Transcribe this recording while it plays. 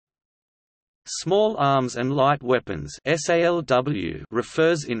Small Arms and Light Weapons (SALW)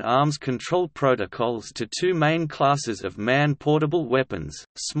 refers in arms control protocols to two main classes of man-portable weapons.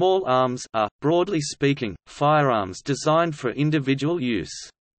 Small arms are, broadly speaking, firearms designed for individual use.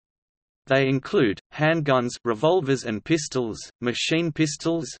 They include handguns, revolvers and pistols, machine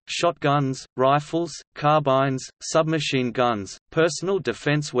pistols, shotguns, rifles, carbines, submachine guns, personal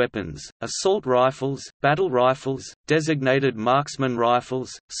defense weapons, assault rifles, battle rifles, designated marksman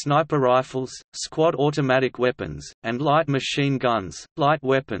rifles, sniper rifles, squad automatic weapons, and light machine guns. Light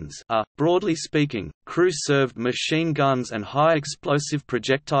weapons are, broadly speaking, crew-served machine guns and high-explosive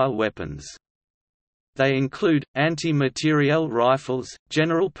projectile weapons. They include, anti-materiel rifles,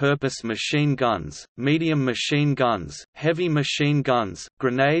 general-purpose machine guns, medium machine guns, heavy machine guns,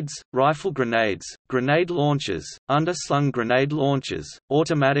 grenades, rifle grenades, grenade launchers, underslung grenade launchers,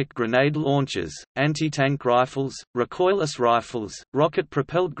 automatic grenade launchers, anti-tank rifles, recoilless rifles,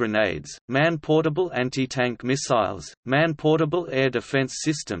 rocket-propelled grenades, man-portable anti-tank missiles, man-portable air defense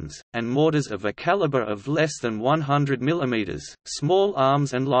systems, and mortars of a caliber of less than 100 mm. Small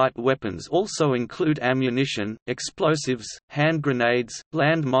arms and light weapons also include ammunition, explosives, hand grenades,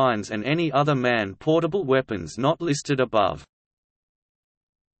 land mines and any other man-portable weapons not listed above.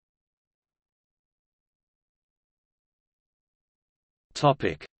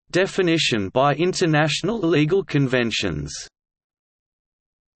 Definition by international legal conventions.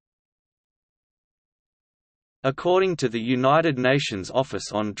 According to the United Nations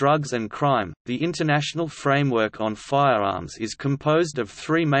Office on Drugs and Crime, the International Framework on Firearms is composed of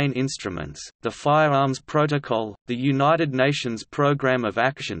three main instruments: the Firearms Protocol, the United Nations Programme of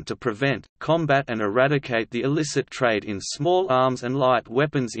Action to Prevent, Combat and Eradicate the Illicit Trade in Small Arms and Light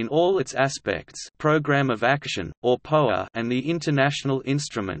Weapons in All Its Aspects, Programme of Action, or POA, and the International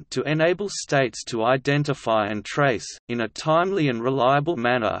Instrument to enable states to identify and trace, in a timely and reliable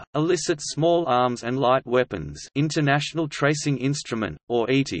manner, illicit small arms and light weapons. International Tracing Instrument, or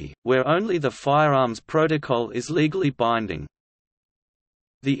ETI, where only the Firearms Protocol is legally binding.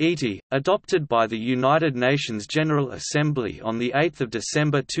 The ETI, adopted by the United Nations General Assembly on 8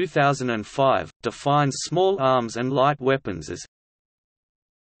 December 2005, defines small arms and light weapons as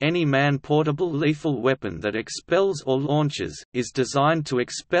any man-portable lethal weapon that expels or launches, is designed to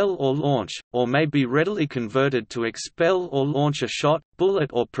expel or launch, or may be readily converted to expel or launch a shot, bullet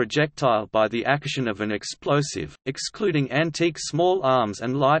or projectile by the action of an explosive, excluding antique small arms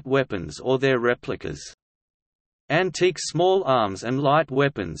and light weapons or their replicas. Antique small arms and light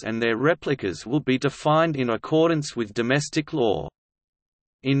weapons and their replicas will be defined in accordance with domestic law.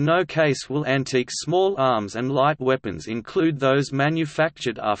 In no case will antique small arms and light weapons include those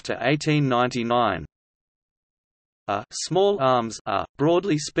manufactured after 1899. Small arms are,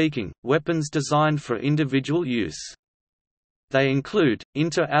 broadly speaking, weapons designed for individual use. They include,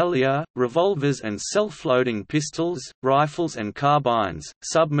 inter alia, revolvers and self-loading pistols, rifles and carbines,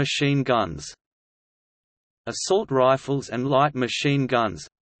 submachine guns, assault rifles and light machine guns.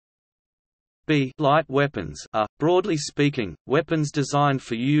 Light weapons are, broadly speaking, weapons designed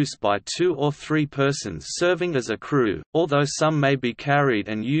for use by 2 or 3 persons serving as a crew, although some may be carried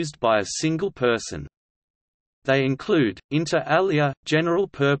and used by a single person. They include, inter alia,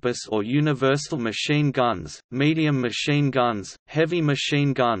 general-purpose or universal machine guns, medium machine guns, heavy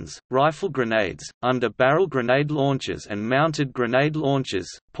machine guns, rifle grenades, under-barrel grenade launchers and mounted grenade launchers,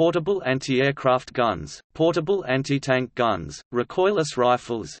 portable anti-aircraft guns, portable anti-tank guns, recoilless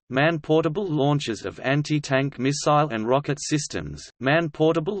rifles, man-portable launchers of anti-tank missile and rocket systems,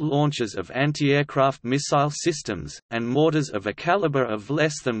 man-portable launchers of anti-aircraft missile systems, and mortars of a caliber of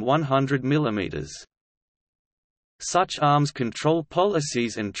less than 100 mm. Such arms control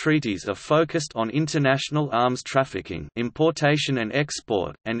policies and treaties are focused on international arms trafficking, importation and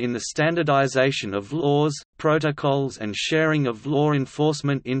export, and in the standardization of laws, protocols and sharing of law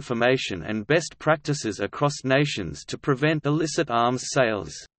enforcement information and best practices across nations to prevent illicit arms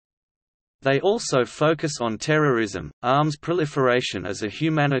sales. They also focus on terrorism, arms proliferation as a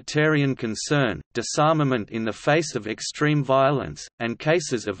humanitarian concern, disarmament in the face of extreme violence, and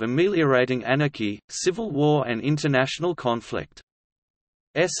cases of ameliorating anarchy, civil war and international conflict.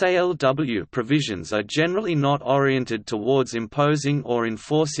 SALW provisions are generally not oriented towards imposing or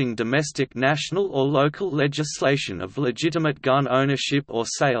enforcing domestic national or local legislation of legitimate gun ownership or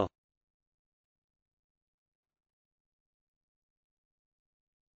sale.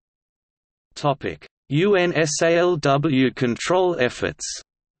 UN SALW control efforts.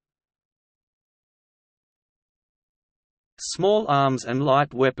 Small arms and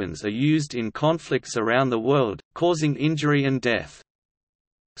light weapons are used in conflicts around the world, causing injury and death.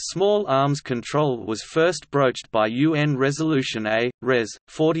 Small arms control was first broached by UN Resolution A. Res.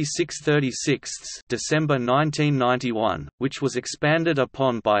 4636 December 1991, which was expanded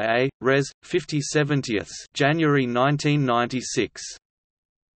upon by A. Res. 50/70 January 1996.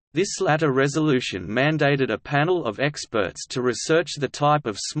 This latter resolution mandated a panel of experts to research the type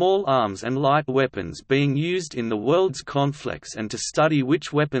of small arms and light weapons being used in the world's conflicts and to study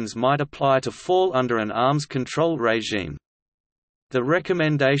which weapons might apply to fall under an arms control regime. The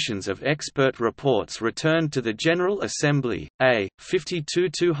recommendations of expert reports returned to the General Assembly, A.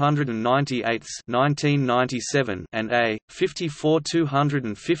 52-298 1997 and A.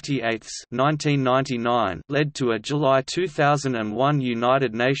 54-258 1999 led to a July 2001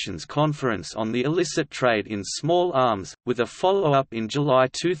 United Nations Conference on the Illicit Trade in Small Arms, with a follow-up in July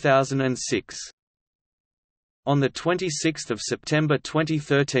 2006. On 26 September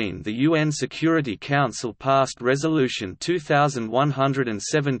 2013 the UN Security Council passed Resolution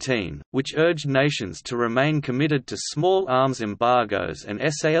 2117, which urged nations to remain committed to small arms embargoes and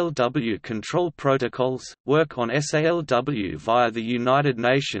SALW control protocols. Work on SALW via the United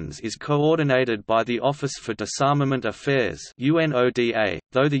Nations is coordinated by the Office for Disarmament Affairs (UNODA),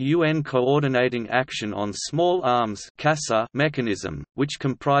 though the UN Coordinating Action on Small Arms (CASA) mechanism, which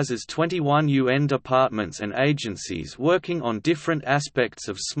comprises 21 UN departments and agencies working on different aspects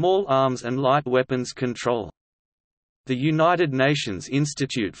of small arms and light weapons control. The United Nations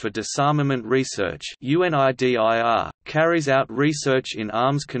Institute for Disarmament Research (UNIDIR) carries out research in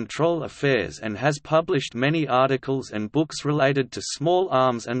arms control affairs and has published many articles and books related to small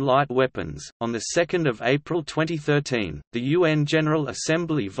arms and light weapons. On 2 April 2013, the UN General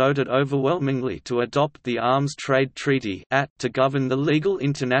Assembly voted overwhelmingly to adopt the Arms Trade Treaty to govern the legal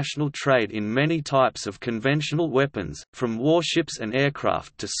international trade in many types of conventional weapons, from warships and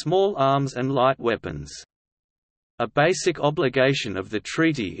aircraft to small arms and light weapons. A basic obligation of the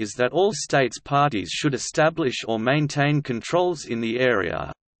treaty is that all states parties should establish or maintain controls in the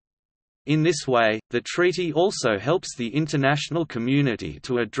area. In this way, the treaty also helps the international community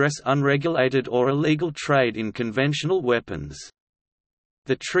to address unregulated or illegal trade in conventional weapons.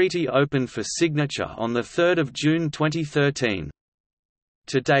 The treaty opened for signature on 3 June 2013.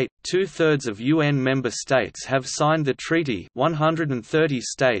 To date, 2/3 of UN member states have signed the treaty, 130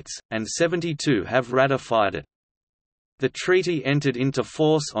 states, and 72 have ratified it. The treaty entered into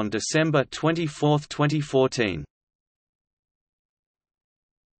force on December 24, 2014.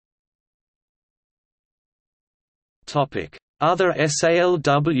 Other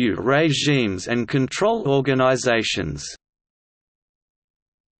SALW regimes and control organizations.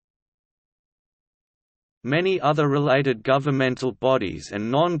 Many other related governmental bodies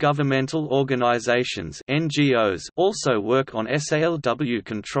and non-governmental organizations (NGOs) also work on SALW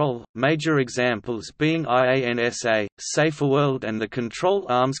control, major examples being IANSA, Safer World and the Control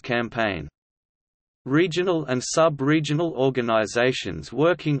Arms Campaign. Regional and sub-regional organizations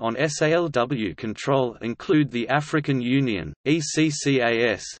working on SALW control include the African Union,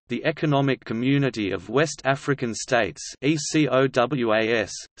 ECCAS, the Economic Community of West African States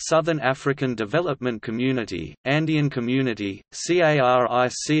ECOWAS, Southern African Development Community, Andean Community,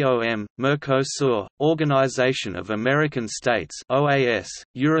 CARICOM, Mercosur, Organization of American States OAS,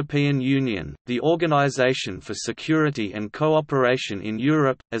 European Union, the Organization for Security and Cooperation in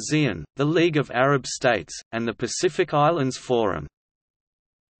Europe, ASEAN, the League of Arab States, and the Pacific Islands Forum.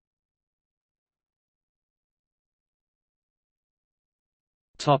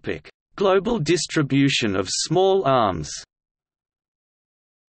 Global distribution of small arms.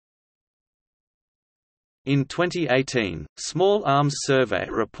 In 2018, Small Arms Survey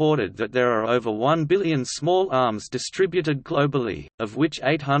reported that there are over 1 billion small arms distributed globally, of which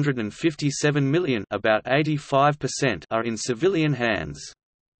 857 million, about 85%, are in civilian hands.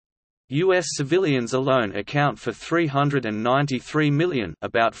 U.S. civilians alone account for 393 million,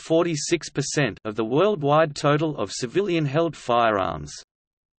 about 46%, of the worldwide total of civilian-held firearms.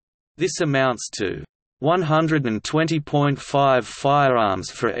 This amounts to 120.5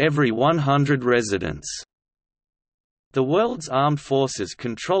 firearms for every 100 residents. The world's armed forces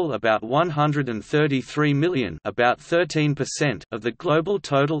control about 133 million, about 13%, of the global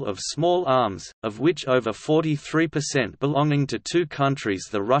total of small arms, of which over 43% belonging to two countries: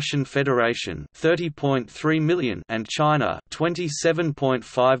 the Russian Federation, 30.3 million, and China,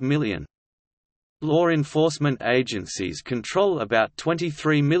 27.5 million. Law enforcement agencies control about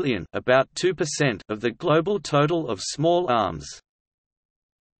 23 million, about 2%, of the global total of small arms.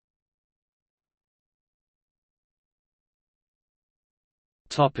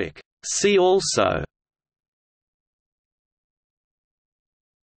 See also: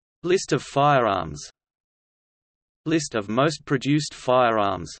 List of firearms. List of most produced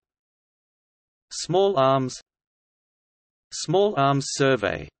firearms. Small arms. Small arms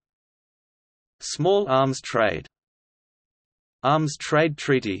survey. Small arms trade. Arms trade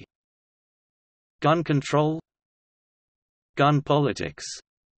treaty. Gun control. Gun politics.